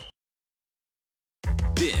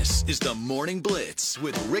This is the Morning Blitz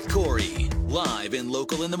with Rick Couri. Live and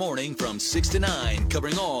local in the morning from 6 to 9,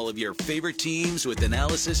 covering all of your favorite teams with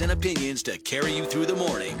analysis and opinions to carry you through the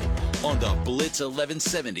morning on the Blitz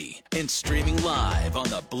 1170 and streaming live on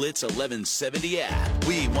the Blitz 1170 app.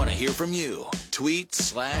 We want to hear from you.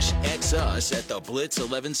 Tweet/X us at the Blitz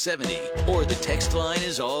 1170, or the text line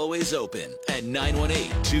is always open at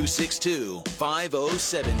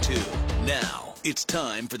 918-262-5072. Now, it's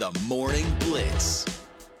time for the Morning Blitz.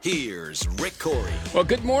 Here's Rick Couri. Well,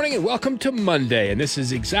 good morning and welcome to Monday. And this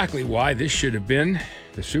is exactly why this should have been,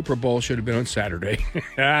 the Super Bowl should have been on Saturday.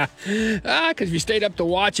 Because if you stayed up to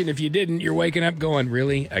watch and if you didn't, you're waking up going,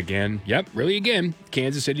 really? Again? Yep, really again.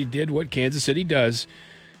 Kansas City did what Kansas City does.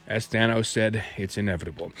 As Thanos said, it's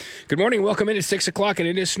inevitable. Good morning. Welcome in at 6 o'clock, and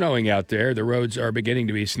it is snowing out there. The roads are beginning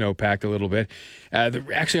to be snow-packed a little bit.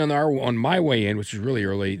 Actually, on my way in, which is really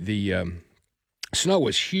early, the snow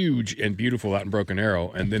was huge and beautiful out in Broken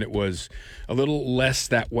Arrow, and then it was a little less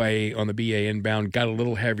that way on the BA inbound, got a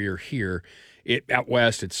little heavier here. Out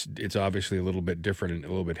west, it's obviously a little bit different and a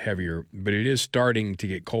little bit heavier, but it is starting to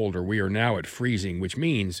get colder. We are now at freezing, which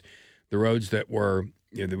means the roads that were,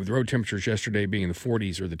 the road temperatures yesterday being in the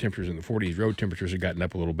 40s, or the temperatures in the 40s, road temperatures have gotten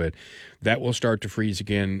up a little bit. That will start to freeze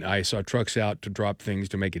again. I saw trucks out to drop things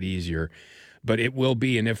to make it easier. But it will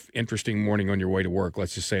be an interesting morning on your way to work.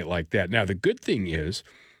 Let's just say it like that. Now, the good thing is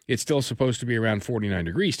it's still supposed to be around 49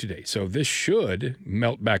 degrees today. So this should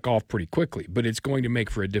melt back off pretty quickly, but it's going to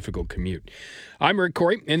make for a difficult commute. I'm Rick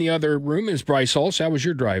Couri. In the other room is Bryce Hulse. How was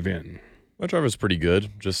your drive in? My drive was pretty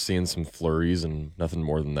good. Just seeing some flurries and nothing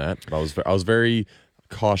more than that. I was very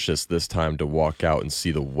cautious this time to walk out and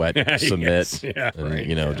see the wet cement,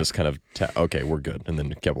 and just kind of okay, we're good, and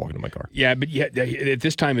then kept walking to my car. Yeah, but at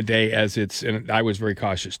this time of day, and I was very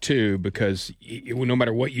cautious too, because no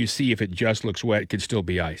matter what you see, if it just looks wet, it could still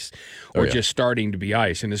be ice, or just starting to be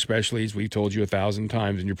ice, and especially as we've told you 1,000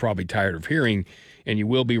 times, and you're probably tired of hearing. And you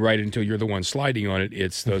will be right until you're the one sliding on it.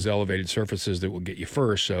 It's those elevated surfaces that will get you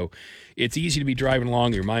first. So it's easy to be driving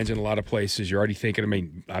along. Your mind's in a lot of places. You're already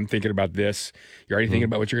thinking, I'm thinking about this. You're already thinking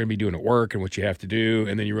about what you're going to be doing at work and what you have to do.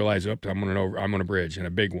 And then you realize, I'm on a bridge, and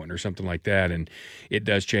a big one or something like that. And it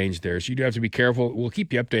does change there. So you do have to be careful. We'll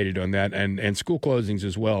keep you updated on that. And school closings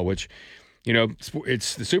as well, which,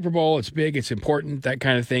 it's the Super Bowl. It's big. It's important, that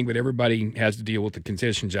kind of thing. But everybody has to deal with the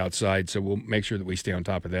conditions outside. So we'll make sure that we stay on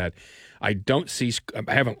top of that. I don't see –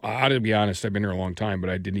 I haven't – to be honest, I've been here a long time,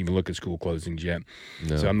 but I didn't even look at school closings yet.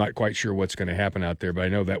 No. So I'm not quite sure what's going to happen out there, but I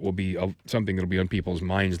know that will be something that will be on people's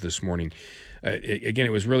minds this morning. Again,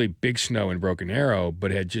 it was really big snow in Broken Arrow,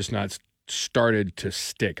 but it had just not started to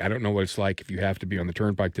stick. I don't know what it's like if you have to be on the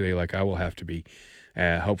turnpike today like I will have to be.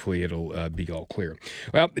 Hopefully it'll be all clear.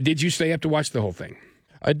 Well, did you stay up to watch the whole thing?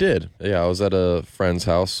 I did. Yeah, I was at a friend's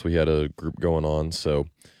house. We had a group going on, so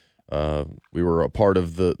 – we were a part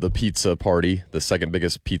of the pizza party, the second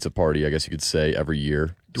biggest pizza party, I guess you could say, every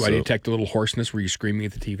year. I detect a little hoarseness? Were you screaming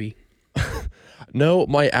at the TV? No,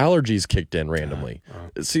 my allergies kicked in randomly.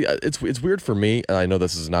 See, it's weird for me, and I know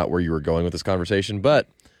this is not where you were going with this conversation, but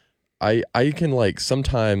I can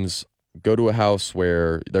sometimes go to a house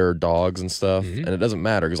where there are dogs and stuff, and it doesn't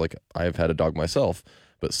matter because I've had a dog myself.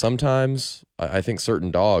 But sometimes I think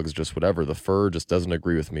certain dogs, just whatever, the fur just doesn't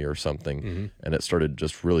agree with me or something, and it started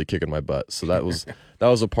just really kicking my butt. So that was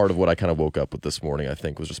a part of what I kind of woke up with this morning, I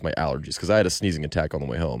think, was just my allergies, because I had a sneezing attack on the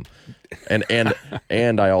way home.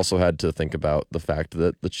 And I also had to think about the fact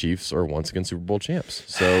that the Chiefs are once again Super Bowl champs.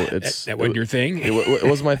 So that wasn't your thing? It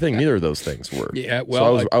wasn't my thing. Neither of those things were. Yeah,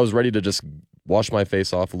 well, so I was ready to just wash my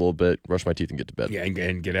face off a little bit, brush my teeth, and get to bed. Yeah,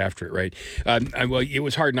 and get after it, right? Well, it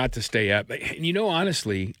was hard not to stay up. And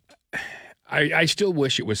honestly, I still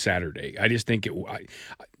wish it was Saturday. I just think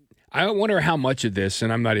I wonder how much of this,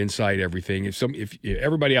 and I'm not inside everything. If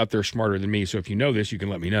everybody out there is smarter than me, so if you know this, you can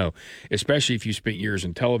let me know. Especially if you spent years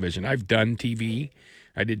in television. I've done TV.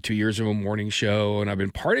 I did 2 years of a morning show, and I've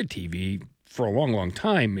been part of TV for a long, long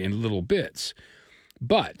time in little bits.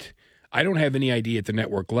 But I don't have any idea at the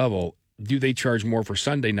network level. Do they charge more for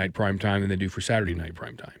Sunday night primetime than they do for Saturday night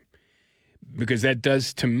primetime? Because that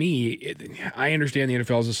does, to me, I understand the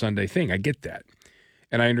NFL is a Sunday thing. I get that.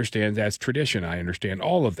 And I understand that's tradition. I understand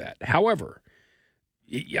all of that. However,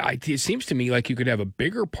 it seems to me like you could have a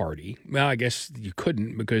bigger party. Well, I guess you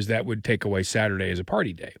couldn't, because that would take away Saturday as a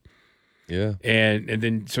party day. Yeah. And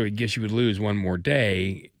then, so I guess you would lose one more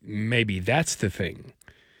day. Maybe that's the thing.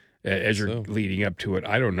 As you're leading up to it,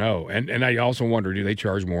 I don't know. And I also wonder, do they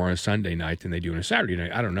charge more on a Sunday night than they do on a Saturday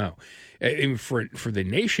night? I don't know. And for the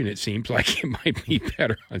nation, it seems like it might be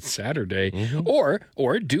better on Saturday.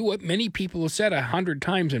 Or do what many people have said 100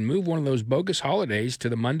 times and move one of those bogus holidays to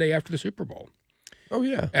the Monday after the Super Bowl. Oh,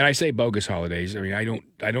 yeah. And I say bogus holidays. I mean,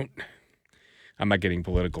 I'm not getting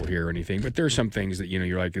political here or anything, but there's some things that,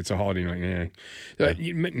 you're like, it's a holiday. You're like,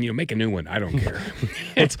 make a new one. I don't care.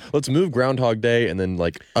 let's move Groundhog Day and then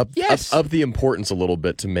up the importance a little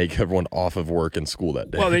bit to make everyone off of work and school that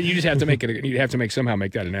day. Well, then you just have to somehow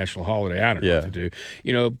make that a national holiday. I don't know what to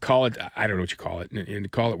do. Call it, I don't know what you call it,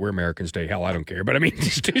 and call it We're Americans Day. Hell, I don't care. But I mean,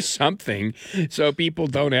 just do something so people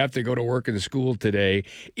don't have to go to work in the school today.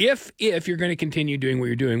 If you're going to continue doing what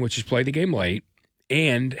you're doing, which is play the game late,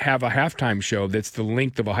 and have a halftime show that's the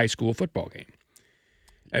length of a high school football game.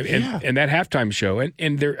 And that halftime show,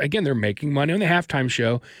 and they're making money on the halftime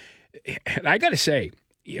show. And I got to say,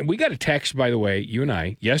 we got a text, by the way, you and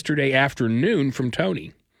I, yesterday afternoon from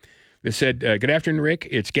Tony that said, good afternoon, Rick.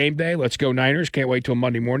 It's game day. Let's go Niners. Can't wait till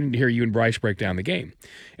Monday morning to hear you and Bryce break down the game.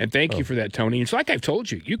 And thank you for that, Tony. And it's like I've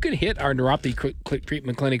told you, you can hit our Neuropathy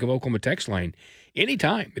Treatment Clinic of Oklahoma text line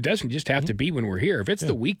anytime. It doesn't just have to be when we're here. If it's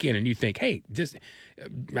the weekend and you think, hey,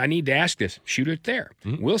 I need to ask this, shoot it there.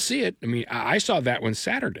 We'll see it. I mean, I saw that one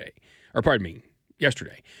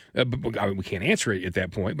yesterday. But we can't answer it at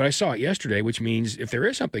that point, but I saw it yesterday, which means if there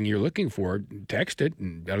is something you're looking for, text it,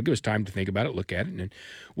 and that'll give us time to think about it, look at it, and then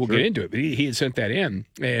we'll get into it. But he had sent that in.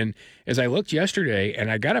 And as I looked yesterday,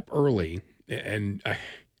 and I got up early, and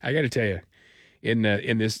I got to tell you,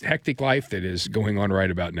 in this hectic life that is going on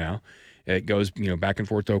right about now, it goes, back and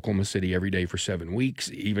forth to Oklahoma City every day for 7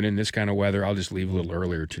 weeks. Even in this kind of weather, I'll just leave a little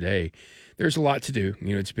earlier today. There's a lot to do.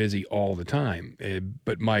 It's busy all the time.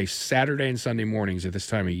 But my Saturday and Sunday mornings at this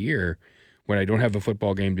time of year, when I don't have a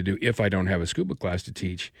football game to do, if I don't have a scuba class to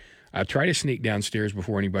teach, I try to sneak downstairs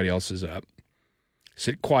before anybody else is up,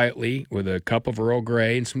 sit quietly with a cup of Earl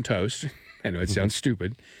Grey and some toast. I know it sounds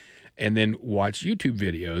stupid. And then watch YouTube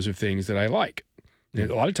videos of things that I like. A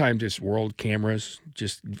lot of times it's world cameras,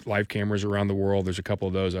 just live cameras around the world. There's a couple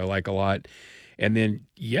of those I like a lot. And then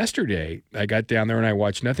yesterday, I got down there and I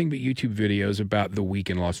watched nothing but YouTube videos about the week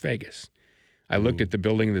in Las Vegas. I looked at the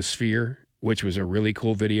building of the Sphere, which was a really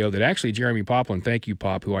cool video that actually Jeremy Poplin, thank you,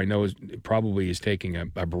 Pop, who I know probably is taking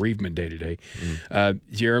a bereavement day today.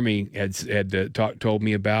 Jeremy had told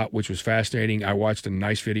me about, which was fascinating. I watched a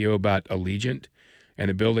nice video about Allegiant and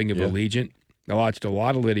the building of Allegiant. I watched a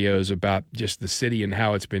lot of videos about just the city and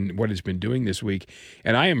what it's been doing this week.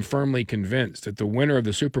 And I am firmly convinced that the winner of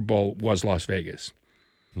the Super Bowl was Las Vegas.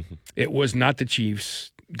 It was not the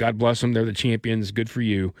Chiefs. God bless them. They're the champions. Good for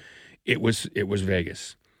you. It was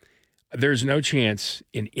Vegas. There's no chance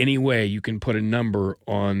in any way you can put a number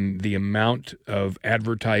on the amount of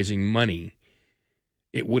advertising money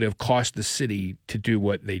it would have cost the city to do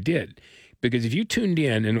what they did. Because if you tuned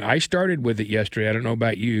in, and I started with it yesterday, I don't know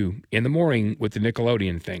about you, in the morning with the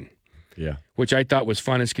Nickelodeon thing. Yeah. Which I thought was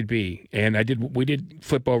fun as could be. And we did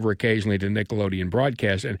flip over occasionally to Nickelodeon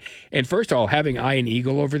broadcast. And first of all, having Ian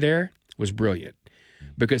Eagle over there was brilliant.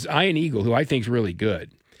 Because Ian Eagle, who I think is really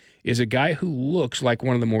good, is a guy who looks like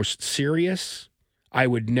one of the most serious, I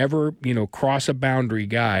would never, cross a boundary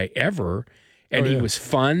guy ever. And he was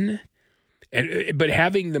fun. But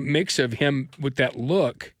having the mix of him with that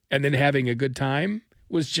look and then having a good time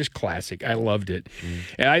was just classic. I loved it.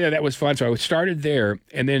 And I thought that was fun. So I started there,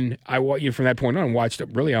 and then from that point on, watched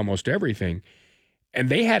really almost everything. And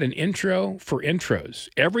they had an intro for intros.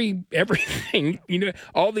 Everything,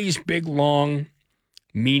 all these big, long,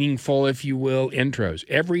 meaningful, if you will, intros.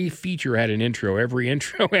 Every feature had an intro. Every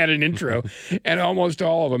intro had an intro. And almost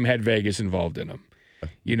all of them had Vegas involved in them.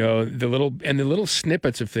 The little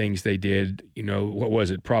snippets of things they did, what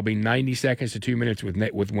was it? Probably 90 seconds to 2 minutes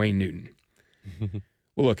with Wayne Newton.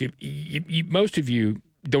 Well, look, most of you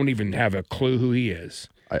don't even have a clue who he is.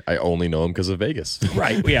 I only know him because of Vegas.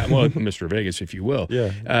 Right. Yeah. Well, Mr. Vegas, if you will.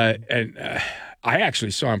 Yeah. I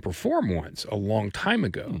actually saw him perform once a long time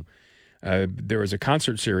ago. There was a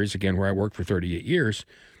concert series, again, where I worked for 38 years.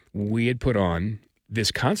 We had put on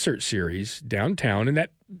this concert series downtown, and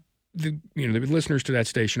the listeners to that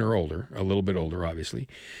station are older, a little bit older, obviously.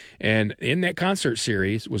 And in that concert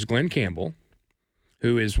series was Glenn Campbell,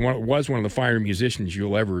 who was one of the finer musicians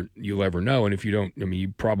you'll ever know. And if you don't, you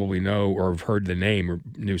probably know or have heard the name or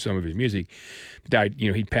knew some of his music. Died,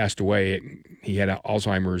 he passed away. He had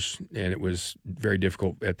Alzheimer's, and it was very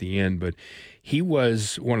difficult at the end. But he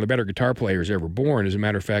was one of the better guitar players ever born. As a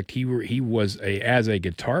matter of fact, he was as a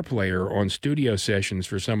guitar player on studio sessions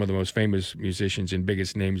for some of the most famous musicians and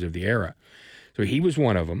biggest names of the era. So he was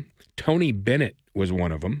one of them. Tony Bennett was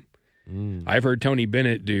one of them. I've heard Tony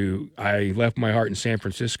Bennett do I Left My Heart in San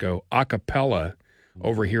Francisco a cappella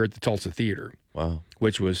over here at the Tulsa Theater. Wow.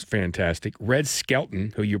 Which was fantastic. Red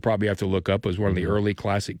Skelton, who you probably have to look up, was one of the early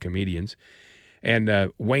classic comedians.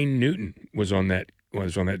 And Wayne Newton was on that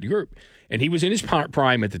was on that group. And he was in his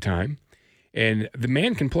prime at the time. And the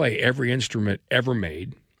man can play every instrument ever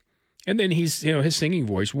made. And then his singing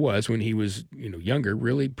voice was, when he was, younger,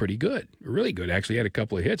 really pretty good. Really good. Actually, he had a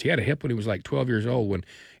couple of hits. He had a hit when he was like 12 years old when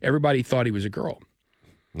everybody thought he was a girl.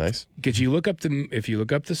 Nice. Because if you look up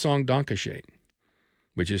the song Dankeschön,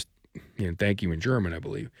 which is, thank you in German, I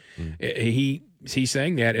believe, he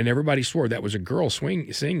sang that, and everybody swore that was a girl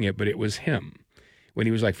singing it, but it was him. When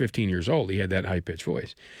he was like 15 years old, he had that high-pitched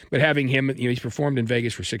voice. But having him, he's performed in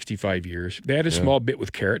Vegas for 65 years. They had a small bit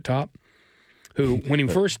with Carrot Top, who, when he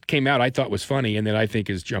first came out, I thought was funny, and then I think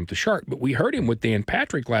has jumped the shark. But we heard him with Dan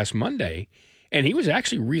Patrick last Monday, and he was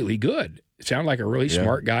actually really good. It sounded like a really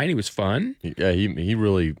smart guy, and he was fun. Yeah, he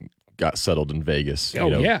really got settled in Vegas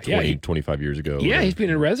 25 years ago. Yeah, he's been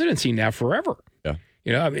in residency now forever.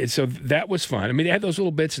 Yeah. So that was fun. I mean, they had those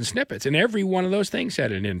little bits and snippets, and every one of those things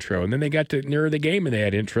had an intro. And then they got to near the game, and they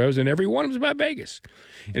had intros, and every one of them was about Vegas.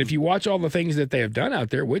 And if you watch all the things that they have done out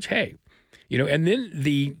there, which, hey, and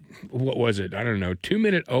then what was it? I don't know,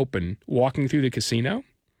 2-minute open walking through the casino.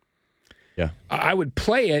 Yeah. I would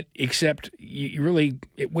play it, except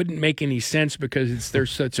it wouldn't make any sense because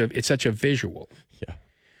it's such a visual. Yeah.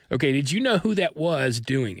 Okay, did you know who that was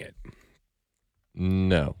doing it?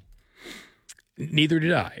 No. Neither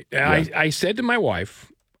did I. Yeah. I said to my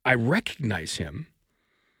wife, I recognize him,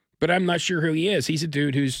 but I'm not sure who he is. He's a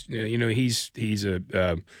dude who's, he's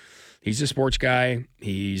a sports guy.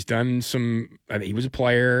 He's done some, I think he was a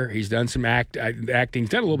player. He's done some acting. He's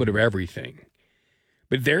done a little bit of everything.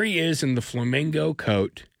 But there he is in the flamingo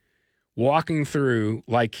coat, walking through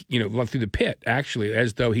through the pit, actually,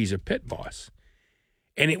 as though he's a pit boss.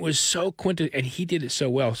 And it was so and he did it so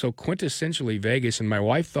well, so quintessentially Vegas. And my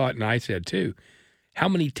wife thought, and I said too, how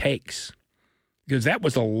many takes? Because that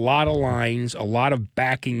was a lot of lines, a lot of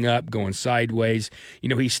backing up, going sideways.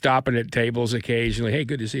 He's stopping at tables occasionally. Hey,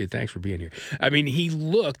 good to see you. Thanks for being here. I mean, he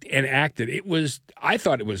looked and acted. I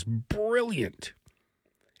thought it was brilliant.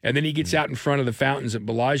 And then he gets out in front of the fountains at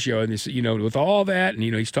Bellagio, and with all that, and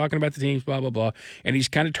he's talking about the teams, blah blah blah, and he's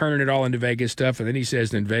kind of turning it all into Vegas stuff. And then he says,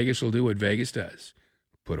 "Then Vegas will do what Vegas does,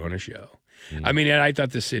 put on a show." I mean, and I thought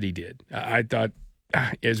the city did. I thought,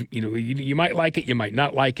 you might like it, you might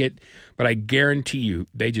not like it, but I guarantee you,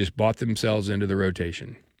 they just bought themselves into the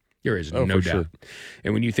rotation. There is no doubt. Sure.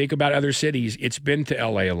 And when you think about other cities, it's been to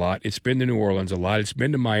L.A. a lot. It's been to New Orleans a lot. It's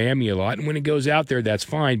been to Miami a lot. And when it goes out there, that's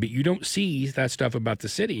fine. But you don't see that stuff about the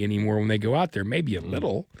city anymore when they go out there. Maybe a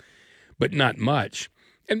little, but not much.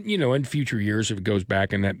 And, in future years, if it goes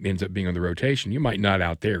back and that ends up being on the rotation, you might not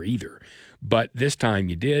out there either. But this time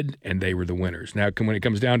you did, and they were the winners. Now, when it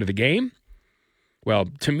comes down to the game, well,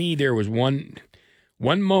 to me, there was one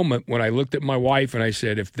moment when I looked at my wife and I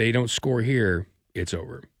said, if they don't score here, it's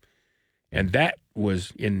over. And that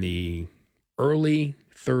was in the early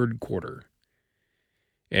third quarter.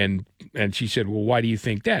 And she said, well, why do you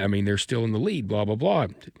think that? I mean, they're still in the lead, blah, blah, blah.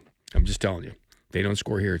 I'm just telling you, if they don't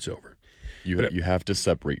score here, it's over. You have to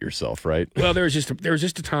separate yourself, right? Well, there was just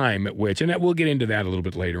a time at which, and we'll get into that a little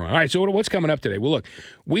bit later on. All right, so what's coming up today? Well, look,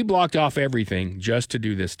 we blocked off everything just to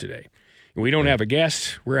do this today. We don't have a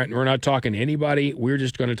guest. We're not talking to anybody. We're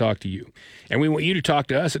just going to talk to you. And we want you to talk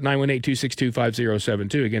to us at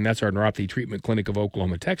 918-262-5072. Again, that's our Neuropathy Treatment Clinic of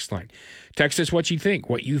Oklahoma text line. Text us what you think,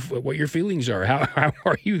 what your feelings are. How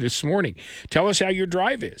are you this morning? Tell us how your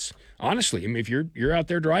drive is. Honestly, I mean, if you're out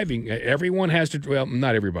there driving, everyone has to, well,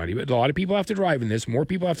 not everybody, but a lot of people have to drive in this. More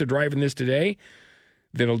people have to drive in this today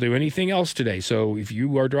than'll do anything else today. So if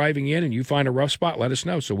you are driving in and you find a rough spot, let us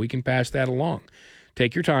know so we can pass that along.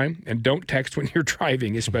 Take your time, and don't text when you're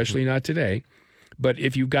driving, especially not today. But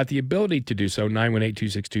if you've got the ability to do so,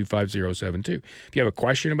 918-262-5072. If you have a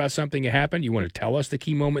question about something that happened, you want to tell us the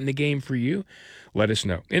key moment in the game for you, let us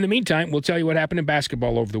know. In the meantime, we'll tell you what happened in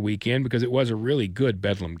basketball over the weekend because it was a really good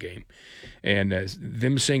Bedlam game. And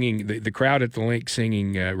them singing, the crowd at the link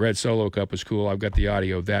singing Red Solo Cup was cool. I've got the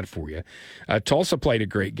audio of that for you. Tulsa played a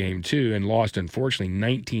great game, too, and lost, unfortunately,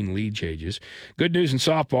 19 lead changes. Good news in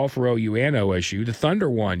softball for OU and OSU. The Thunder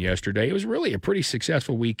won yesterday. It was really a pretty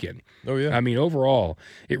successful weekend. Oh, yeah. I mean, overall,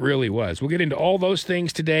 it really was. We'll get into all those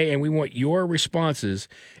things today, and we want your responses.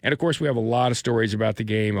 And, of course, we have a lot of stories about the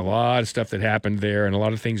game, a lot of stuff that happened there, and a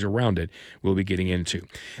lot of things around it we'll be getting into.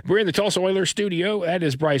 We're in the Tulsa Oilers studio. That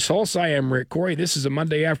is Bryce Hulse. I am Rick Couri. This is a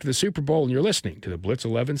Monday after the Super Bowl, and you're listening to the Blitz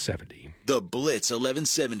 1170. The Blitz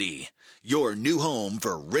 1170, your new home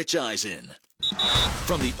for Rich Eisen.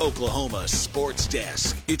 From the Oklahoma Sports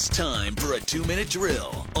Desk, it's time for a 2-minute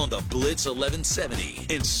drill on the Blitz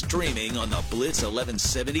 1170 and streaming on the Blitz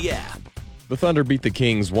 1170 app. The Thunder beat the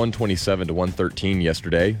Kings 127-113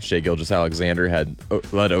 yesterday. Shai Gilgeous-Alexander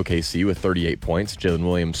led OKC with 38 points. Jalen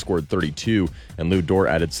Williams scored 32, and Lou Dort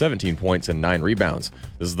added 17 points and 9 rebounds.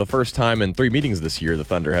 This is the first time in 3 meetings this year the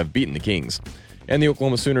Thunder have beaten the Kings. And the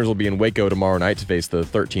Oklahoma Sooners will be in Waco tomorrow night to face the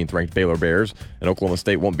 13th-ranked Baylor Bears. And Oklahoma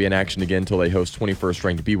State won't be in action again until they host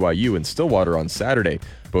 21st-ranked BYU in Stillwater on Saturday.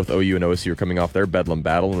 Both OU and OSU are coming off their Bedlam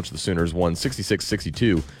battle, in which the Sooners won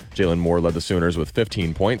 66-62. Jalen Moore led the Sooners with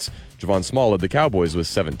 15 points. Javon Small led the Cowboys with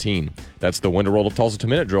 17. That's the Winter Roll of Tulsa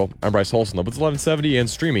 2-Minute Drill. I'm Bryce Holson, the Blitz 1170, and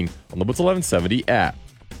streaming on the Blitz 1170 app.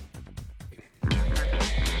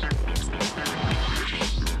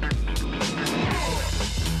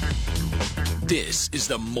 This is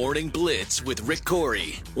the Morning Blitz with Rick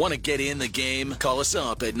Couri. Want to get in the game? Call us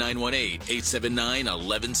up at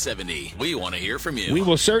 918-879-1170. We want to hear from you. We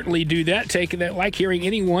will certainly do that. Taking that, like hearing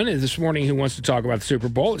anyone this morning who wants to talk about the Super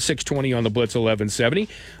Bowl at 6:20 on the Blitz 1170.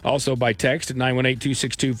 Also by text at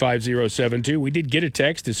 918-262-5072. We did get a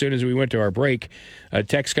text as soon as we went to our break. A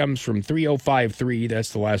text comes from 3053.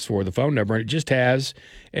 That's the last four of the phone number. And it just has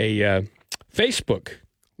a Facebook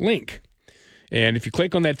link. And if you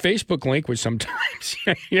click on that Facebook link, which sometimes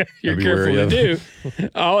you're careful to do,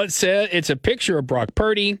 all it says, it's a picture of Brock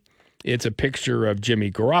Purdy. It's a picture of Jimmy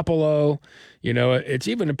Garoppolo. You know, it's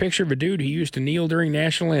even a picture of a dude who used to kneel during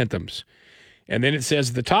national anthems. And then it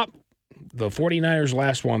says at the top, the 49ers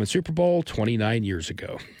last won the Super Bowl 29 years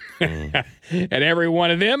ago. And every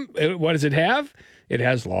one of them, what does it have? It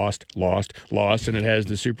has lost, and it has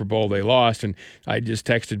the Super Bowl they lost. And I just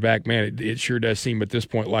texted back, man, it sure does seem at this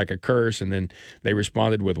point like a curse. And then they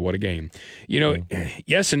responded with, what a game. You know,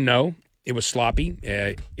 yes and no. It was sloppy.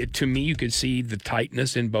 To me, you could see the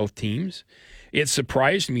tightness in both teams. It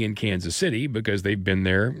surprised me in Kansas City because they've been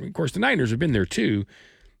there. Of course, the Niners have been there too.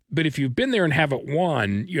 But if you've been there and haven't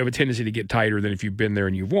won, you have a tendency to get tighter than if you've been there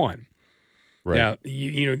and you've won. Right. Now,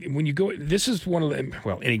 you know, when you go, this is one of the,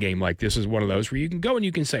 well, any game like this is one of those where you can go and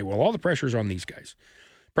you can say, well, all the pressure's on these guys.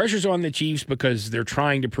 Pressure's on the Chiefs because they're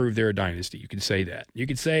trying to prove they're a dynasty. You could say that. You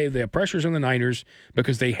could say the pressure's on the Niners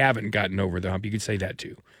because they haven't gotten over the hump. You could say that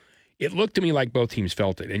too. It looked to me like both teams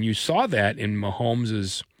felt it. And you saw that in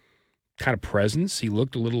Mahomes' kind of presence. He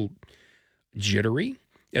looked a little jittery.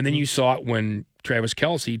 And then you saw it when Travis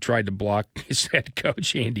Kelce tried to block his head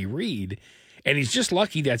coach, Andy Reid. And he's just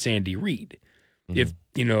lucky that's Andy Reid. If,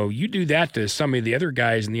 you know, you do that to some of the other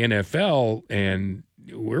guys in the NFL and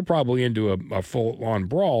we're probably into a full-on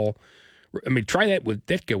brawl. I mean, try that with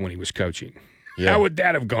Ditka when he was coaching. Yeah. How would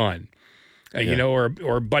that have gone? You know,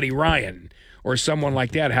 or Buddy Ryan or someone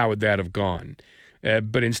like that, how would that have gone?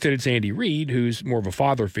 But instead it's Andy Reid, who's more of a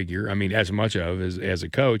father figure, I mean, as much of as a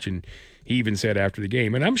coach. And he even said after the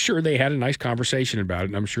game, and I'm sure they had a nice conversation about it,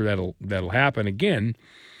 and I'm sure that'll happen again.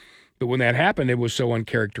 But when that happened, it was so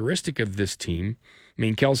uncharacteristic of this team. I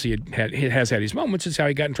mean, Kelce has had his moments. It's how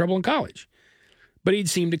he got in trouble in college. But he'd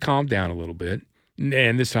seemed to calm down a little bit,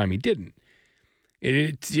 and this time he didn't.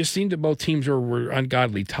 It just seemed that both teams were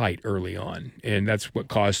ungodly tight early on, and that's what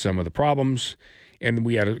caused some of the problems, and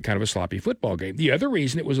we had a kind of a sloppy football game. The other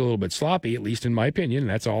reason it was a little bit sloppy, at least in my opinion, and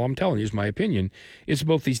that's all I'm telling you is my opinion, is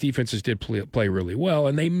both these defenses did play really well,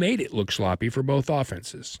 and they made it look sloppy for both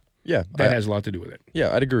offenses. Yeah, that has a lot to do with it.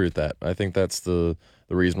 Yeah, I'd agree with that. I think that's the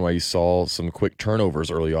reason why you saw some quick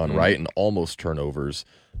turnovers early on, right? And almost turnovers.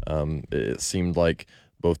 It seemed like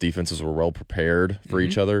both defenses were well prepared for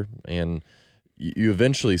each other. And you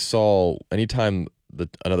eventually saw anytime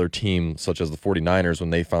another team, such as the 49ers,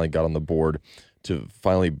 when they finally got on the board to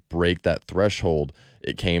finally break that threshold,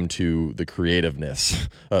 it came to the creativeness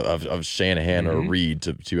of Shanahan or Reed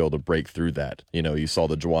to be able to break through that. You know, you saw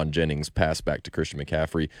the Juwan Jennings pass back to Christian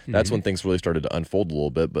McCaffrey. That's when things really started to unfold a little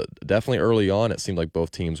bit. But definitely early on, it seemed like both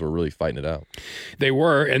teams were really fighting it out. They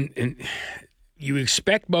were, and you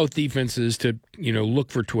expect both defenses to, you know, look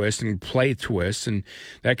for twists and play twists and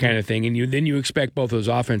that kind of thing. And then you expect both those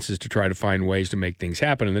offenses to try to find ways to make things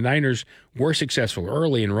happen. And the Niners were successful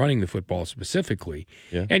early in running the football specifically.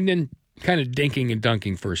 Yeah. And then kind of dinking and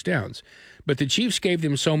dunking first downs. But the Chiefs gave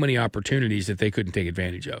them so many opportunities that they couldn't take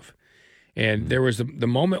advantage of. And there was the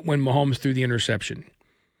moment when Mahomes threw the interception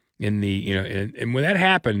in the, you know, and when that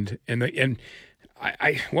happened, and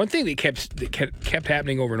one thing that kept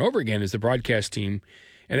happening over and over again is the broadcast team,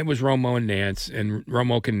 and it was Romo and Nance, and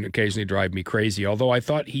Romo can occasionally drive me crazy, although I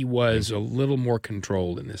thought he was a little more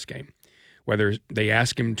controlled in this game, whether they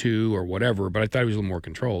asked him to or whatever, but I thought he was a little more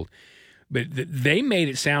controlled. But they made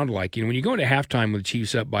it sound like, you know, when you go into halftime with the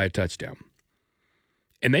Chiefs up by a touchdown,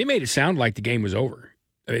 and they made it sound like the game was over.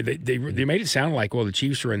 They made it sound like, well, the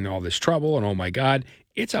Chiefs are in all this trouble, and oh my God,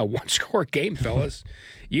 It's a one-score game, fellas.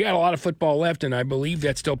 You got a lot of football left, and I believe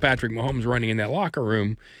that's still Patrick Mahomes running in that locker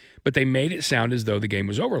room. But they made it sound as though the game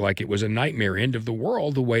was over, like it was a nightmare, end of the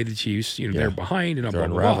world, the way the Chiefs, they're behind and they're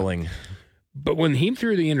blah, unraveling. Blah, blah. But when he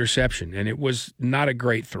threw the interception, and it was not a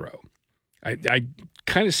great throw, I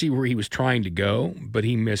kind of see where he was trying to go, but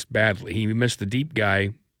he missed badly. He missed the deep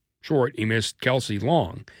guy short. He missed Kelsey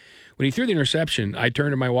long. When he threw the interception, I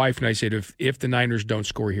turned to my wife and I said, if the Niners don't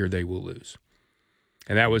score here, they will lose.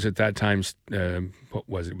 And that was at that time, what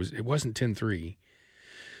was it? It wasn't 10-3.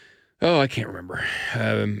 Oh, I can't remember.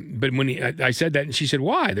 But when I said that, and she said,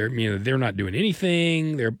 "Why? They're not doing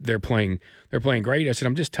anything. They're playing great." I said,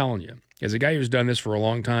 "I'm just telling you, as a guy who's done this for a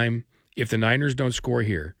long time, if the Niners don't score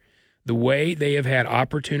here, the way they have had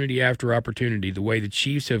opportunity after opportunity, the way the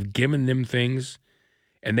Chiefs have given them things,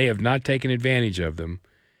 and they have not taken advantage of them,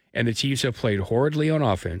 and the Chiefs have played horridly on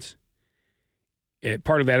offense.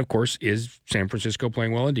 Part of that, of course, is San Francisco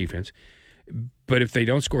playing well on defense. But if they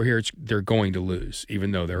don't score here, they're going to lose,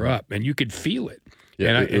 even though they're up. And you could feel it.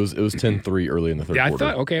 Yeah, and it was 10-3 early in the third quarter. I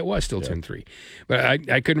thought, okay, it was still 10-3. But I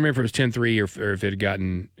couldn't remember if it was 10-3 or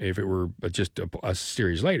if it were just a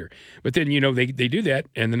series later. But then, they do that,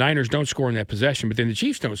 and the Niners don't score in that possession, but then the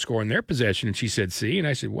Chiefs don't score in their possession. And she said, "See?" And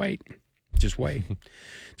I said, "Wait. Just wait.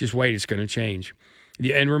 Just wait. It's going to change."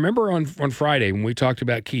 Yeah, and remember on Friday when we talked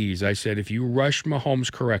about keys, I said if you rush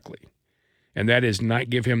Mahomes correctly, and that is not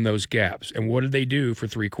give him those gaps. And what did they do for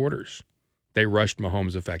 3 quarters? They rushed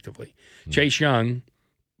Mahomes effectively. Chase Young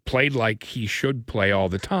played like he should play all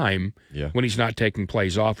the time when he's not taking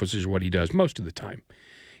plays off, which is what he does most of the time.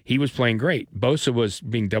 He was playing great. Bosa was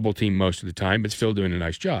being double-teamed most of the time, but still doing a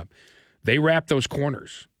nice job. They wrapped those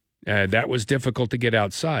corners. That was difficult to get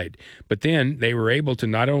outside. But then they were able to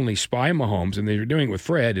not only spy Mahomes, and they were doing it with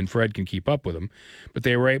Fred, and Fred can keep up with him, but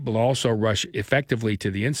they were able to also rush effectively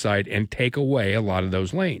to the inside and take away a lot of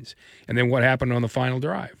those lanes. And then what happened on the final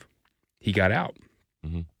drive? He got out.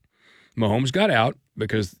 Mm-hmm. Mahomes got out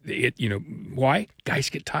because, why?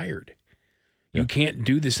 Guys get tired. You can't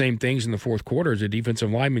do the same things in the fourth quarter as a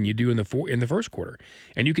defensive lineman you do in the first quarter.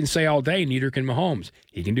 And you can say all day, neither can Mahomes.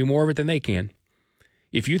 He can do more of it than they can.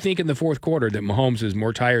 If you think in the fourth quarter that Mahomes is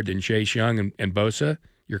more tired than Chase Young and Bosa,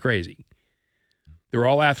 you're crazy. They're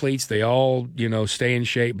all athletes. They all, stay in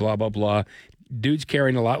shape, blah, blah, blah. Dude's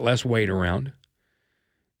carrying a lot less weight around.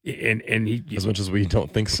 And he, as much as we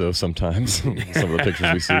don't think so sometimes, some of the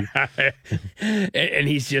pictures we see. And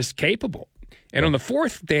he's just capable. And on the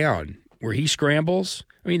fourth down where he scrambles,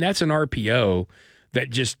 that's an RPO that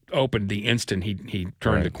just opened the instant he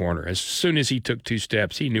turned the corner. As soon as he took 2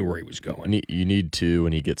 steps, he knew where he was going. You need 2,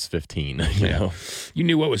 and he gets 15. You know? You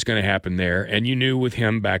knew what was going to happen there, and you knew with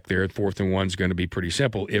him back there, 4th and 1 is going to be pretty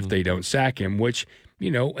simple if they don't sack him, which,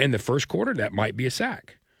 in the first quarter, that might be a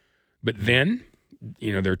sack. But then,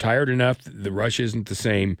 they're tired enough, the rush isn't the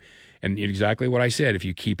same, and exactly what I said, if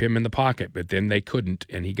you keep him in the pocket, but then they couldn't,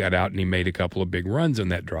 and he got out and he made a couple of big runs on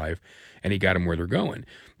that drive, and he got them where they're going.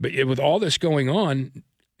 But with all this going on,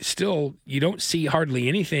 still, you don't see hardly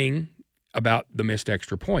anything about the missed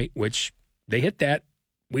extra point, which they hit that.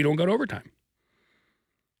 We don't go to overtime.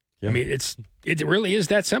 Yeah. It really is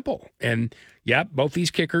that simple. And, both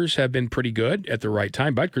these kickers have been pretty good at the right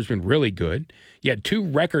time. Butker's been really good. You had 2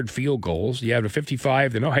 record field goals. You have a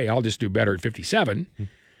 55, then, hey, I'll just do better at 57.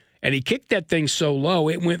 And he kicked that thing so low,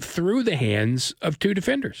 it went through the hands of 2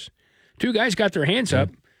 defenders. 2 guys got their hands up.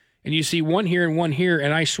 And you see one here and one here,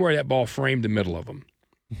 and I swear that ball framed the middle of them.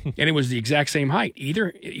 And it was the exact same height.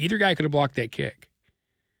 Either guy could have blocked that kick.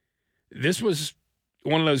 This was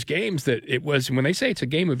one of those games that it was, when they say it's a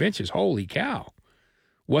game of inches, holy cow.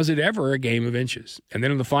 Was it ever a game of inches? And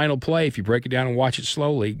then in the final play, if you break it down and watch it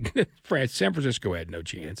slowly, San Francisco had no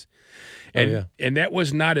chance. And and that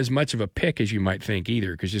was not as much of a pick as you might think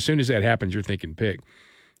either, because as soon as that happens, you're thinking pick.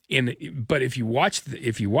 But if you watch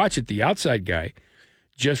it, the outside guy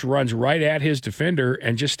just runs right at his defender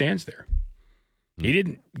and just stands there. He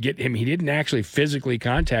didn't get him. He didn't actually physically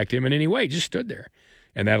contact him in any way. He just stood there.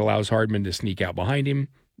 And that allows Hardman to sneak out behind him.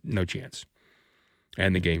 No chance.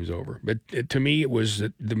 And the game's over. But to me, it was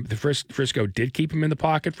the Frisco did keep him in the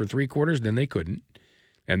pocket for 3 quarters. Then they couldn't.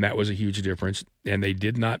 And that was a huge difference. And they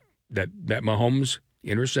did not, that Mahomes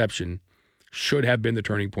interception should have been the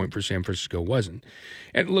turning point for San Francisco. Wasn't.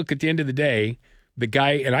 And look, at the end of the day, the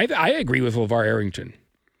guy, and I agree with LeVar Arrington.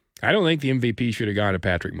 I don't think the MVP should have gone to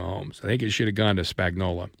Patrick Mahomes. I think it should have gone to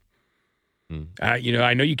Spagnuolo. I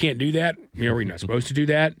know you can't do that. You're not supposed to do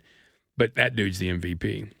that, but that dude's the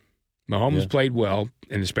MVP. Mahomes played well,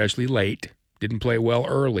 and especially late. Didn't play well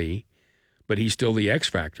early, but he's still the X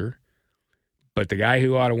factor. But the guy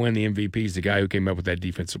who ought to win the MVP is the guy who came up with that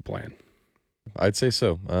defensive plan. I'd say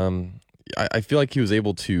so. I feel like he was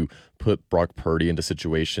able to put Brock Purdy into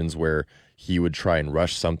situations where he would try and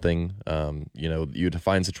rush something. You'd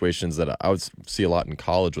find situations that I would see a lot in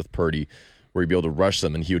college with Purdy, where he'd be able to rush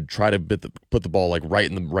them, and he would try to put the ball like right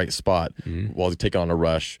in the right spot while he's taking on a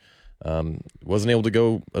rush. Wasn't able to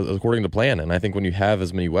go according to plan, and I think when you have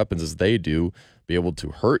as many weapons as they do, be able to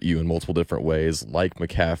hurt you in multiple different ways, like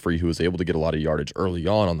McCaffrey, who was able to get a lot of yardage early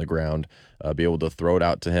on the ground, be able to throw it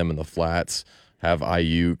out to him in the flats, have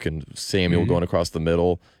Ayuk and Samuel going across the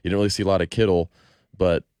middle. You didn't really see a lot of Kittle,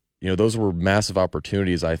 but those were massive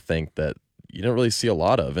opportunities, I think, that you don't really see a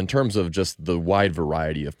lot of in terms of just the wide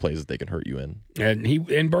variety of plays that they can hurt you in.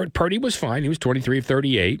 And Purdy was fine. He was 23 of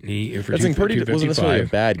 38. Purdy wasn't necessarily a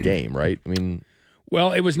bad game, right? I mean,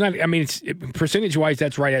 well, it was not. I mean, percentage-wise,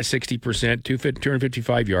 that's right at 60%,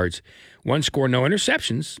 255 yards, one score, no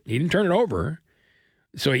interceptions. He didn't turn it over,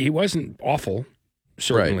 so he wasn't awful,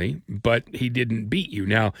 certainly, right. But he didn't beat you.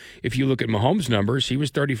 Now, if you look at Mahomes' numbers, he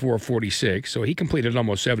was 34 of 46, so he completed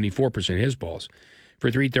almost 74% of his balls. For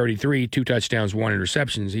 333, 2 touchdowns, 1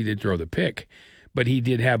 interceptions, he did throw the pick, but he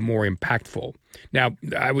did have more impactful. Now,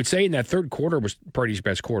 I would say in that third quarter was Purdy's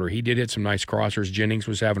best quarter. He did hit some nice crossers. Jennings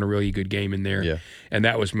was having a really good game in there, and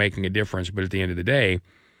that was making a difference. But at the end of the day,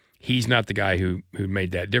 he's not the guy who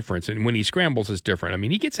made that difference. And when he scrambles, it's different. I mean,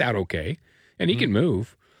 he gets out okay, and he can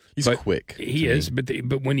move. He's quick. He is, but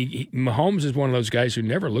when Mahomes is one of those guys who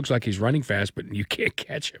never looks like he's running fast, but you can't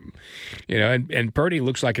catch him, And Purdy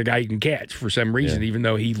looks like a guy you can catch for some reason, even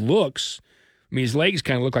though he looks. I mean, his legs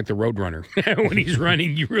kind of look like the Roadrunner. When he's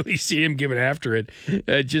running, you really see him giving after it,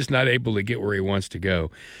 just not able to get where he wants to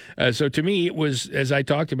go. So to me, it was, as I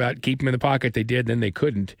talked about, keep him in the pocket. They did, then they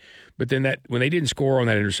couldn't. But then when they didn't score on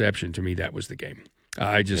that interception, to me, that was the game.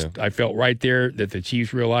 I felt right there that the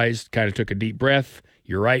Chiefs realized, kind of took a deep breath.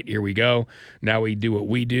 You're right, here we go. Now we do what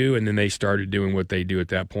we do, and then they started doing what they do at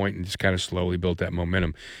that point and just kind of slowly built that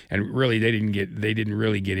momentum. And really, they didn't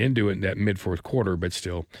really get into it in that mid-fourth quarter, but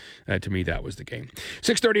still, to me, that was the game.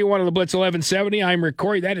 6:31 on the Blitz 1170. I'm Rick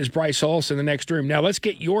Couri. That is Bryce Hulse in the next room. Now, let's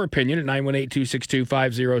get your opinion at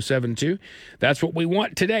 918-262-5072. That's what we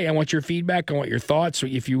want today. I want your feedback. I want your thoughts. So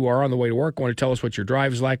if you are on the way to work, want to tell us what your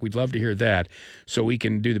drive is like, we'd love to hear that so we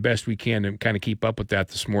can do the best we can and kind of keep up with that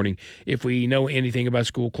this morning. If we know anything about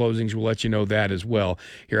school closings, we'll let you know that as well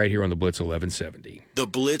right here on the Blitz 1170. The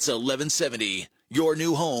Blitz 1170, your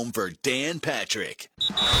new home for Dan Patrick.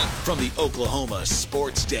 From the Oklahoma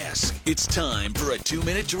Sports Desk, it's time for a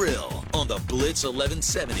 2-minute drill on the Blitz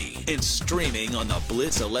 1170 and streaming on the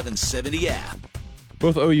Blitz 1170 app.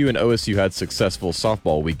 Both OU and OSU had successful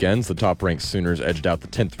softball weekends. The top-ranked Sooners edged out the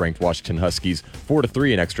 10th-ranked Washington Huskies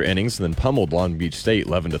 4-3 in extra innings, and then pummeled Long Beach State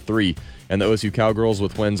 11-3. And the OSU Cowgirls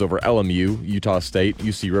with wins over LMU, Utah State,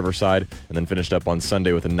 UC Riverside, and then finished up on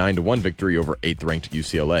Sunday with a 9-1 victory over 8th-ranked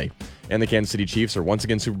UCLA. And the Kansas City Chiefs are once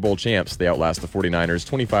again Super Bowl champs. They outlast the 49ers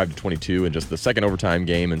 25-22 in just the second overtime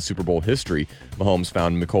game in Super Bowl history. Mahomes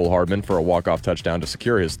found Mecole Hardman for a walk-off touchdown to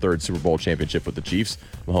secure his third Super Bowl championship with the Chiefs.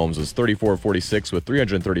 Mahomes was 34-46 with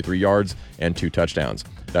 333 yards and 2 touchdowns.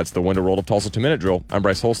 That's the Window Roll of Tulsa 2-minute drill. I'm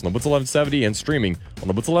Bryce Hulse on the Blitz 1170 and streaming on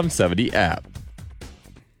the Blitz 1170 app.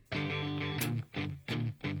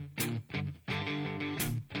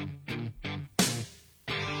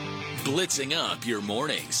 Blitzing up your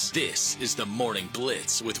mornings. This is the Morning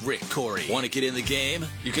Blitz with Rick Couri. Want to get in the game?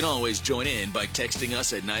 You can always join in by texting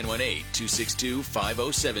us at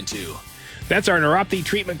 918-262-5072. That's our Neuropathy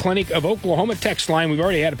Treatment Clinic of Oklahoma text line. We've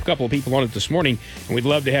already had a couple of people on it this morning, and we'd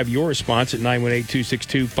love to have your response at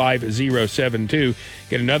 918-262-5072.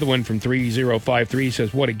 Get another one from 3053.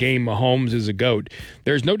 Says, what a game. Mahomes is a GOAT.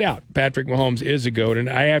 There's no doubt Patrick Mahomes is a GOAT, and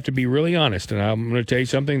I have to be really honest, and I'm going to tell you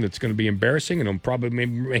something that's going to be embarrassing, and it'll probably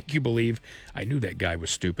make you believe I knew that guy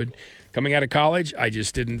was stupid. Coming out of college, I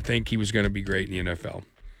just didn't think he was going to be great in the NFL.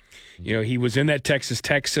 He was in that Texas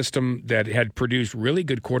Tech system that had produced really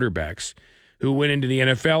good quarterbacks who went into the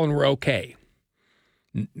NFL and were okay.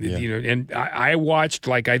 And I watched,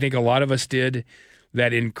 like I think a lot of us did,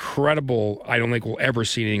 that incredible, I don't think we'll ever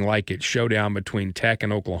see anything like it, showdown between Tech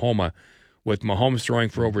and Oklahoma, with Mahomes throwing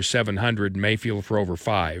for over 700, Mayfield for over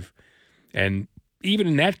 5. And even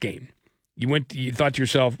in that game, you thought to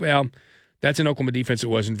yourself, well, that's an Oklahoma defense that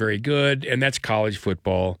wasn't very good, and that's college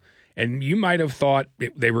football. And you might have thought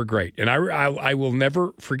they were great. And I will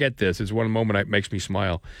never forget this. It's one moment that makes me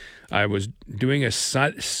smile. I was doing a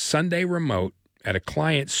Sunday remote at a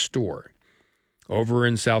client's store over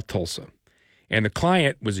in South Tulsa. And the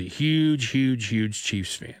client was a huge, huge, huge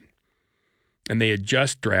Chiefs fan. And they had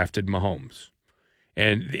just drafted Mahomes.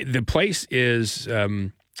 And the place is,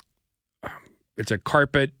 it's a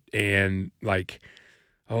carpet and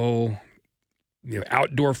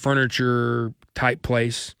outdoor furniture type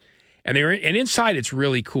place. And inside it's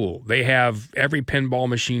really cool. They have every pinball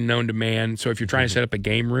machine known to man. So if you're trying to set up a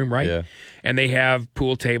game room, right? Yeah. And they have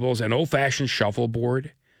pool tables, an old-fashioned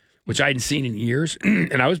shuffleboard, which I hadn't seen in years.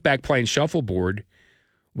 And I was back playing shuffleboard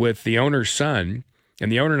with the owner's son,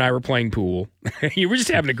 and the owner and I were playing pool. You were just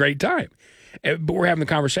having a great time. But we're having the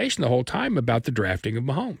conversation the whole time about the drafting of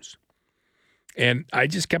Mahomes. And I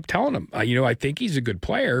just kept telling him, I think he's a good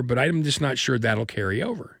player, but I'm just not sure that'll carry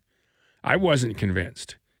over. I wasn't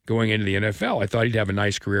convinced going into the NFL. I thought he'd have a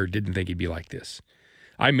nice career. Didn't think he'd be like this.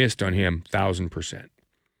 I missed on him 1,000%.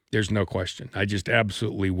 There's no question. I just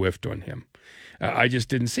absolutely whiffed on him. I just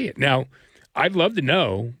didn't see it. Now, I'd love to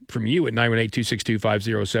know from you at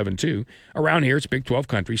 918-262-5072. Around here, it's Big 12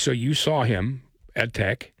 country, so you saw him at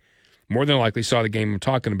Tech. More than likely saw the game I'm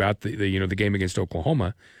talking about, the game against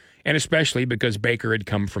Oklahoma, and especially because Baker had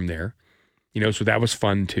come from there. So that was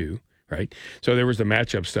fun too, right? So there was the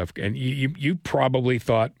matchup stuff, and you probably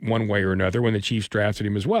thought one way or another when the Chiefs drafted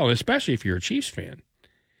him as well, and especially if you're a Chiefs fan.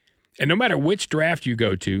 And no matter which draft you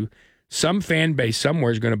go to, some fan base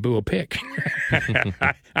somewhere is going to boo a pick.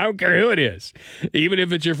 I don't care who it is. Even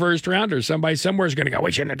if it's your first rounder, somebody somewhere is going to go,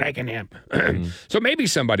 we shouldn't have taken him. So maybe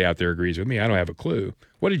somebody out there agrees with me. I don't have a clue.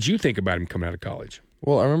 What did you think about him coming out of college?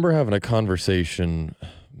 Well, I remember having a conversation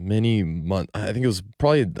many months, I think it was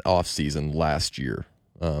probably the off season last year,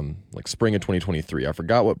 like spring of 2023. I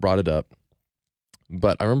forgot what brought it up,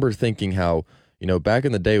 but I remember thinking how, back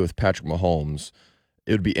in the day with Patrick Mahomes,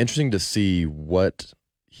 it would be interesting to see what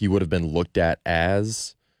he would have been looked at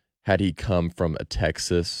as had he come from a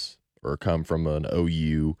Texas or come from an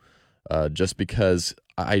OU, just because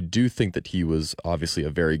I do think that he was obviously a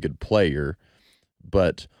very good player.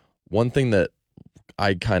 But one thing that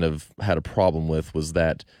I kind of had a problem with was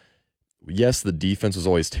that, yes, the defense was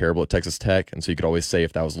always terrible at Texas Tech, and so you could always say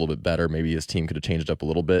if that was a little bit better, maybe his team could have changed up a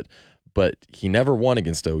little bit. But he never won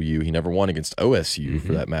against OU. He never won against OSU,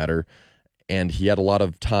 for that matter. And he had a lot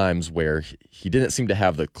of times where he didn't seem to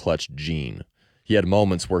have the clutch gene. He had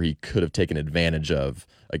moments where he could have taken advantage of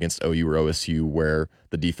against OU or OSU where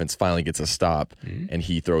the defense finally gets a stop and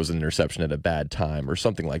he throws an interception at a bad time or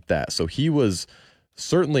something like that. So he was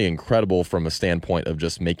certainly incredible from a standpoint of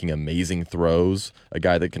just making amazing throws, a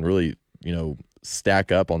guy that can really,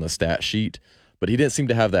 stack up on the stat sheet, but he didn't seem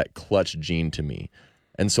to have that clutch gene to me.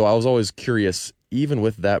 And so I was always curious, even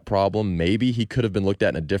with that problem, maybe he could have been looked at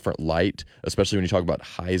in a different light, especially when you talk about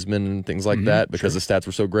Heisman and things like that, because the stats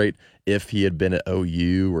were so great, if he had been at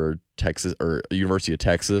OU or Texas or University of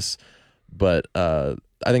Texas. But I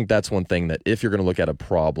think that's one thing that if you're going to look at a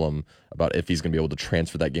problem about if he's going to be able to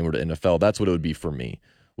transfer that game over to NFL, that's what it would be for me,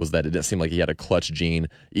 was that it didn't seem like he had a clutch gene,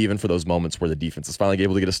 even for those moments where the defense is finally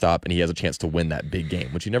able to get a stop and he has a chance to win that big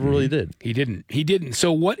game, which he never really did. He didn't.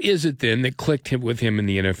 So what is it then that clicked with him in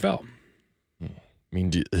the NFL? I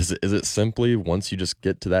mean, is it simply once you just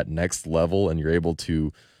get to that next level and you're able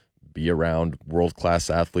to be around world-class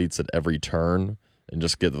athletes at every turn and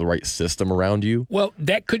just get the right system around you? Well,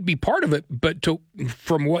 that could be part of it, but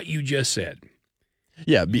from what you just said.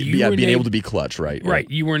 Yeah, being able to be clutch, right? Right.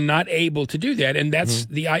 You were not able to do that, and that's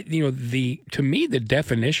to me, the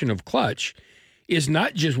definition of clutch is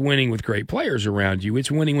not just winning with great players around you. It's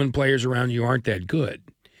winning when players around you aren't that good.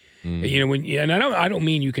 And I don't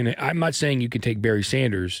mean you can. I'm not saying you can take Barry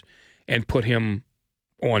Sanders and put him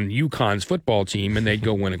on UConn's football team and they'd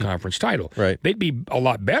go win a conference title. Right. They'd be a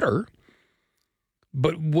lot better.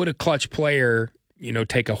 But would a clutch player,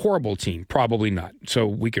 take a horrible team? Probably not. So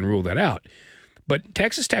we can rule that out. But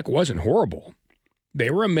Texas Tech wasn't horrible.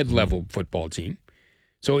 They were a mid-level football team.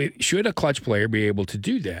 So should a clutch player be able to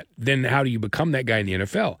do that? Then how do you become that guy in the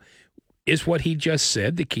NFL? Is what he just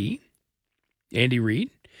said the key? Andy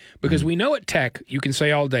Reid? Because we know at Tech, you can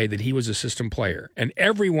say all day that he was a system player, and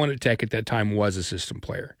everyone at Tech at that time was a system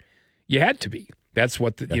player. You had to be. That's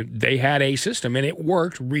what they had, a system, and it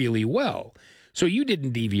worked really well. So you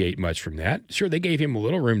didn't deviate much from that. Sure, they gave him a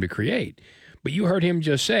little room to create, but you heard him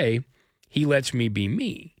just say, he lets me be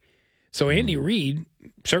me. So Andy Reid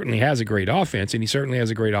certainly has a great offense, and he certainly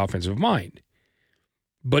has a great offensive mind,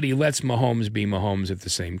 but he lets Mahomes be Mahomes at the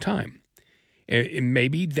same time. And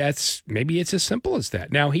maybe it's as simple as that.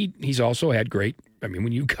 Now, he's also had great – I mean,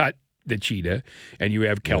 when you got the Cheetah and you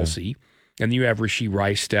have Kelsey and you have Rashee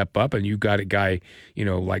Rice step up and you've got a guy,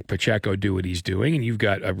 like Pacheco do what he's doing and you've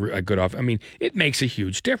got a good off – I mean, it makes a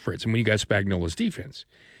huge difference. And when you got Spagnuolo's defense.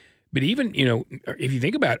 But even, if you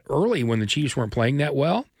think about early when the Chiefs weren't playing that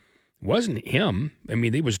well, it wasn't him. I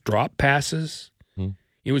mean, there was drop passes.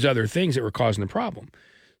 It was other things that were causing the problem.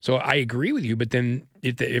 So I agree with you, but then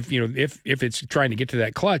if it's trying to get to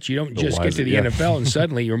that clutch, you don't just get to the yeah. NFL and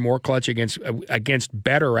suddenly you're more clutch against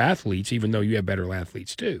better athletes, even though you have better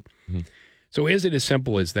athletes too. Mm-hmm. So is it as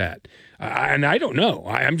simple as that? And I don't know.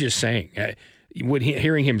 I'm just saying.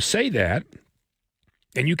 Hearing him say that,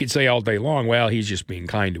 and you could say all day long, well, he's just being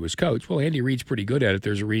kind to his coach. Well, Andy Reid's pretty good at it.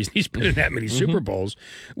 There's a reason he's been in that many Super Bowls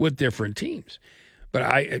with different teams. But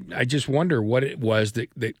I just wonder what it was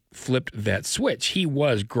that flipped that switch. He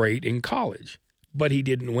was great in college, but he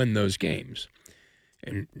didn't win those games.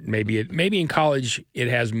 And maybe in college it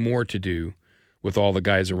has more to do with all the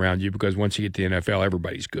guys around you, because once you get to the NFL,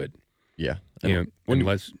 everybody's good. Yeah.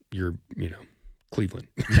 Unless you're, Cleveland.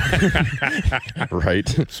 Right.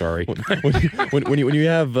 Sorry. when you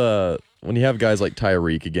have guys like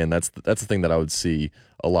Tyreek, again, that's the thing that I would see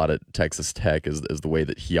a lot at Texas Tech is the way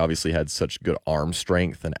that he obviously had such good arm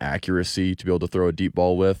strength and accuracy to be able to throw a deep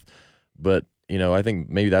ball with. But, I think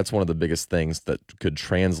maybe that's one of the biggest things that could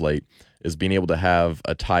translate is being able to have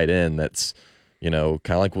a tight end that's, kind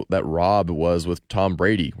of like that Rob was with Tom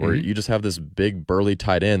Brady, where you just have this big burly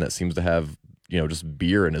tight end that seems to have, just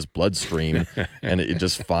beer in his bloodstream, and it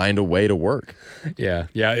just find a way to work. Yeah.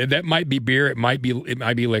 That might be beer. It might be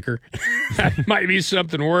liquor. That might be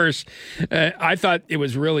something worse. I thought it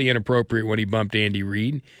was really inappropriate when he bumped Andy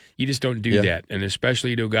Reid. You just don't do that, and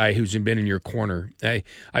especially to a guy who's been in your corner.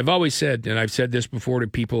 I've always said, and I've said this before to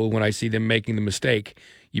people when I see them making the mistake,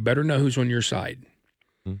 you better know who's on your side.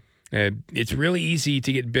 It's really easy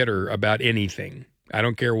to get bitter about anything. I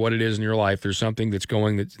don't care what it is in your life. There's something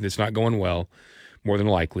that's not going well, more than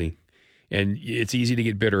likely, and it's easy to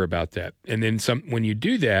get bitter about that. And then when you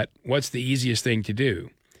do that, what's the easiest thing to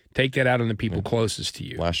do? Take that out on the people closest to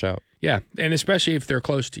you. Lash out. Yeah, and especially if they're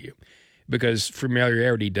close to you, because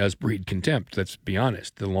familiarity does breed contempt. Let's be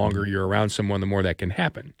honest. The longer you're around someone, the more that can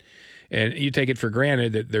happen. And you take it for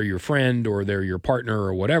granted that they're your friend or they're your partner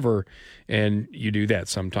or whatever, and you do that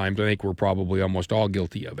sometimes. I think we're probably almost all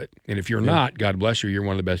guilty of it. And if you're not, God bless you, you're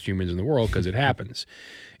one of the best humans in the world, because it happens.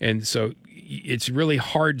 And so it's really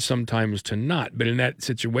hard sometimes to not. But in that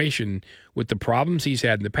situation, with the problems he's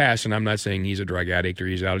had in the past, and I'm not saying he's a drug addict or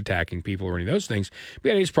he's out attacking people or any of those things, but he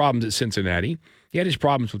had his problems at Cincinnati. He had his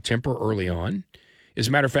problems with temper early on. As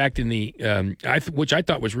a matter of fact, in the which I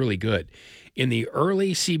thought was really good, in the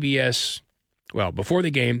early CBS, before the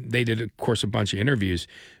game, they did, of course, a bunch of interviews,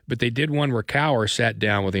 but they did one where Cour sat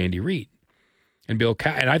down with Andy Reid and Bill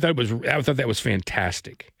Cour, and I thought that was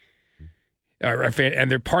fantastic.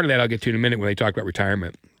 And part of that I'll get to in a minute when they talk about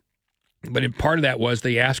retirement. But part of that was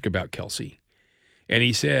they asked about Kelsey. And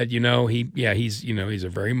he said, he's a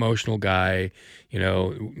very emotional guy. They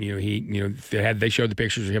showed the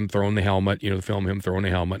pictures of him throwing the helmet, the film of him throwing the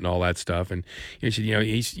helmet and all that stuff. And he said,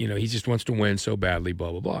 he just wants to win so badly,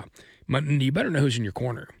 blah, blah, blah. But you better know who's in your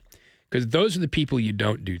corner, because those are the people you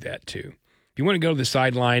don't do that to. If you want to go to the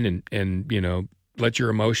sideline and let your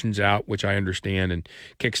emotions out, which I understand, and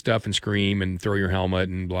kick stuff and scream and throw your helmet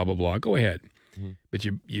and blah, blah, blah, go ahead. Mm-hmm. But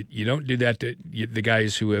you don't do that to the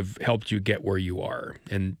guys who have helped you get where you are.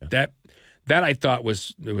 And that I thought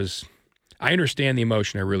was I understand the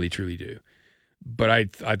emotion, I really truly do. But I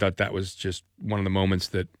thought that was just one of the moments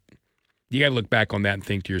that you got to look back on that and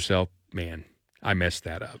think to yourself, man, I messed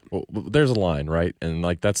that up. Well, there's a line, right? And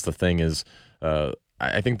that's the thing is,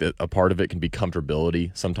 I think that a part of it can be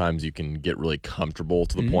comfortability. Sometimes you can get really comfortable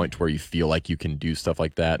to the point to where you feel like you can do stuff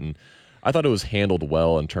like that. And I thought it was handled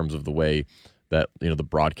well in terms of the way that the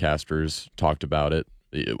broadcasters talked about it.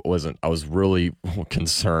 I was really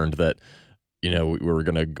concerned that we were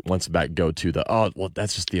going to once back go to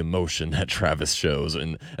that's just the emotion that Travis shows,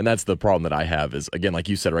 and that's the problem that I have is, again, like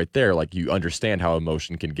you said right there, like you understand how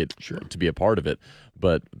emotion can get to be a part of it,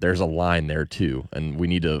 but there's a line there too, and we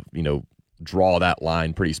need to draw that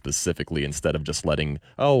line pretty specifically instead of just letting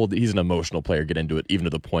he's an emotional player get into it, even to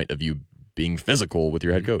the point of you being physical with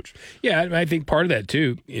your head coach. Yeah, I think part of that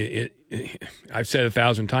too. I've said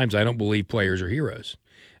 1,000 times, I don't believe players are heroes.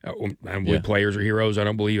 I don't believe players are heroes. I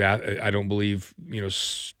don't believe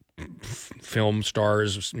film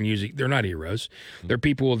stars, music. They're not heroes. They're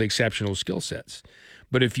people with exceptional skill sets.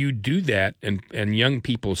 But if you do that, and young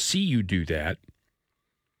people see you do that,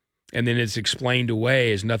 and then it's explained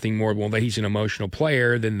away as nothing more, that he's an emotional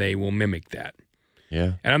player, then they will mimic that.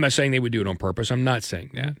 Yeah. And I'm not saying they would do it on purpose. I'm not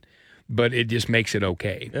saying that. But it just makes it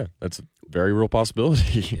okay. Yeah, that's a very real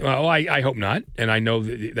possibility. Well, I hope not. And I know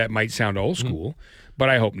that might sound old school, but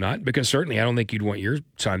I hope not, because certainly I don't think you'd want your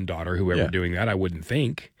son, daughter, whoever doing that. I wouldn't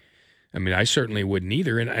think. I mean, I certainly wouldn't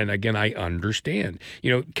either. And again, I understand.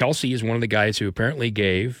 Kelsey is one of the guys who apparently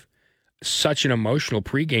gave such an emotional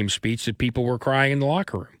pregame speech that people were crying in the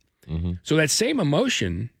locker room. So that same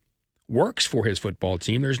emotion works for his football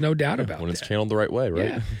team. There's no doubt about that. When it's channeled the right way,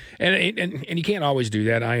 right? Yeah. And you can't always do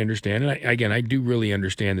that. I understand. And I do really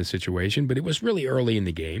understand the situation, but it was really early in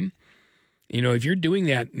the game. If you're doing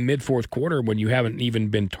that mid-fourth quarter when you haven't even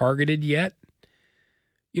been targeted yet,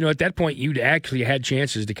 at that point, you'd actually had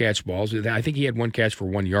chances to catch balls. I think he had one catch for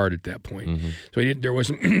 1 yard at that point. So there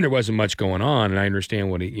wasn't much going on, and I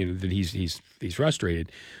understand that he's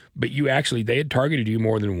frustrated. But they had targeted you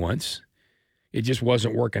more than once. It just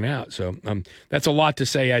wasn't working out. So that's a lot to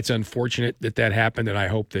say. It's unfortunate that happened, and I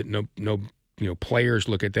hope that no players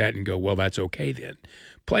look at that and go, well, that's okay then.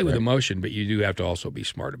 Play with emotion, but you do have to also be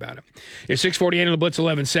smart about it. It's 6:48 on the Blitz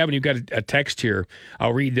 11-7. You've got a text here.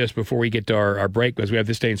 I'll read this before we get to our break because we have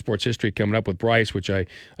This Day in Sports History coming up with Bryce, which I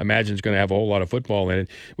imagine is going to have a whole lot of football in it.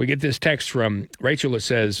 We get this text from Rachel that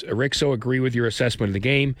says, Rick, so agree with your assessment of the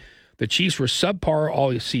game. The Chiefs were subpar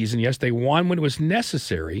all season. Yes, they won when it was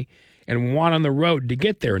necessary and won on the road to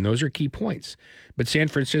get there, and those are key points. But San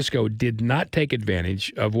Francisco did not take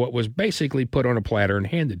advantage of what was basically put on a platter and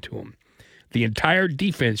handed to them. The entire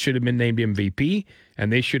defense should have been named MVP,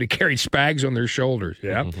 and they should have carried Spags on their shoulders.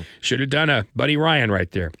 Yeah, should have done a Buddy Ryan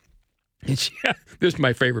right there. This is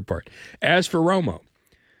my favorite part. As for Romo,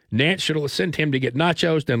 Nance should have sent him to get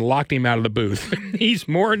nachos, then locked him out of the booth. He's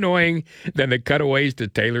more annoying than the cutaways to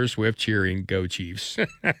Taylor Swift cheering, Go Chiefs.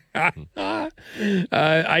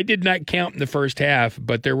 I did not count in the first half,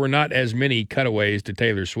 but there were not as many cutaways to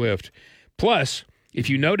Taylor Swift. Plus, if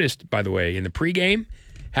you noticed, by the way, in the pregame,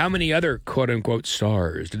 how many other quote-unquote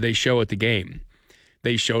stars did they show at the game?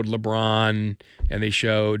 They showed LeBron, and they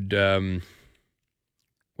showed I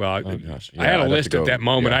had a list at that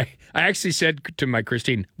moment. Yeah. I actually said to my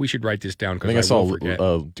Christine, we should write this down because I saw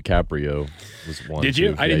DiCaprio was one. Did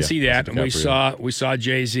you? Too. I didn't see that. And we saw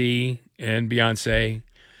Jay-Z and Beyonce,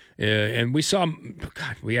 and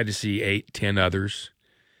we had to see 8-10 others,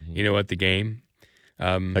 at the game.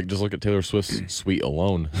 Just look at Taylor Swift's suite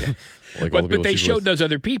alone. Yeah. But they showed those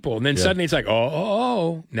other people, and then suddenly it's like,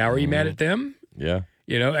 now are you mad at them? Yeah.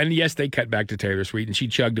 And yes, they cut back to Taylor Swift, and she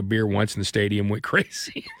chugged a beer once in the stadium, went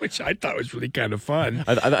crazy, which I thought was really kind of fun.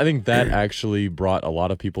 I think that actually brought a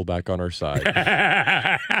lot of people back on our side.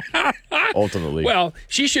 Ultimately. Well,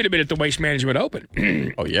 she should have been at the Waste Management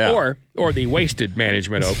Open. Oh, yeah. Or the Wasted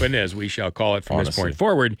Management Open, as we shall call it from this point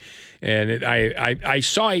forward. And I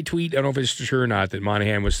saw a tweet, I don't know if it's true or not, that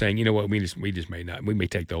Monahan was saying, you know what, we may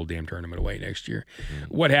take the whole damn tournament away next year.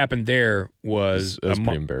 What happened there was it was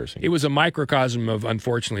pretty embarrassing. It was a microcosm of,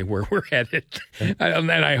 unfortunately, where we're headed.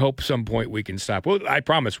 And I hope some point we can stop. Well, I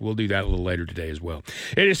promise we'll do that a little later today as well.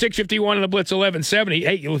 It is 6:51 on the Blitz 1170.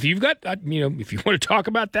 Hey, if you've got, if you want to talk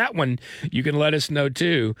about that one, you can let us know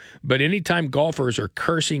too. But anytime golfers are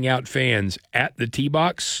cursing out fans at the tee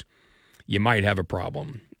box, you might have a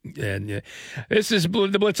problem. And this is the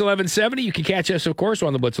Blitz 1170. You can catch us, of course,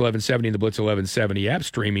 on the Blitz 1170 and the Blitz 1170 app,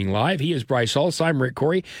 streaming live. He is Bryce Hulse. I'm Rick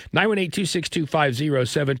Couri.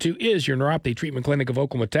 918-262-5072 is your Neuropathy Treatment Clinic of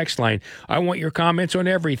Oklahoma text line. I want your comments on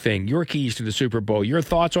everything, your keys to the Super Bowl, your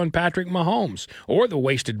thoughts on Patrick Mahomes or the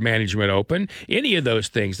Wasted Management Open, any of those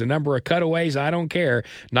things, the number of cutaways, I don't care.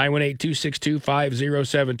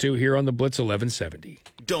 918-262-5072 here on the Blitz 1170.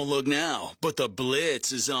 Don't look now, but the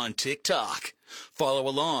Blitz is on TikTok. Follow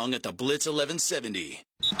along at the Blitz 1170.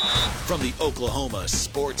 From the Oklahoma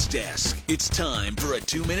Sports Desk, it's time for a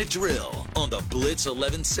 2-minute drill on the Blitz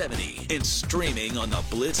 1170 and streaming on the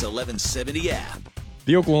Blitz 1170 app.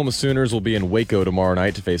 The Oklahoma Sooners will be in Waco tomorrow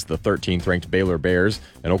night to face the 13th-ranked Baylor Bears,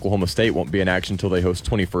 and Oklahoma State won't be in action until they host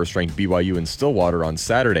 21st-ranked BYU in Stillwater on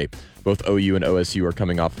Saturday. Both OU and OSU are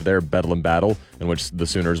coming off their Bedlam battle, in which the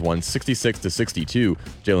Sooners won 66-62.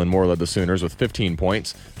 Jalen Moore led the Sooners with 15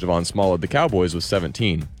 points. Javon Small led the Cowboys with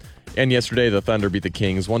 17. And yesterday, the Thunder beat the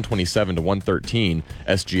Kings 127-113.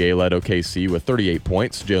 SGA led OKC with 38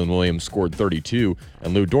 points. Jalen Williams scored 32,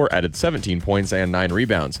 and Lou Dort added 17 points and 9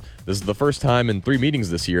 rebounds. This is the first time in 3 meetings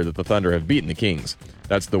this year that the Thunder have beaten the Kings.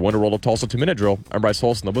 That's the Wonder World of Tulsa 2-minute drill. I'm Bryce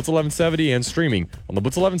Hulse on the Blitz 1170 and streaming on the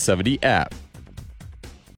Blitz 1170 app.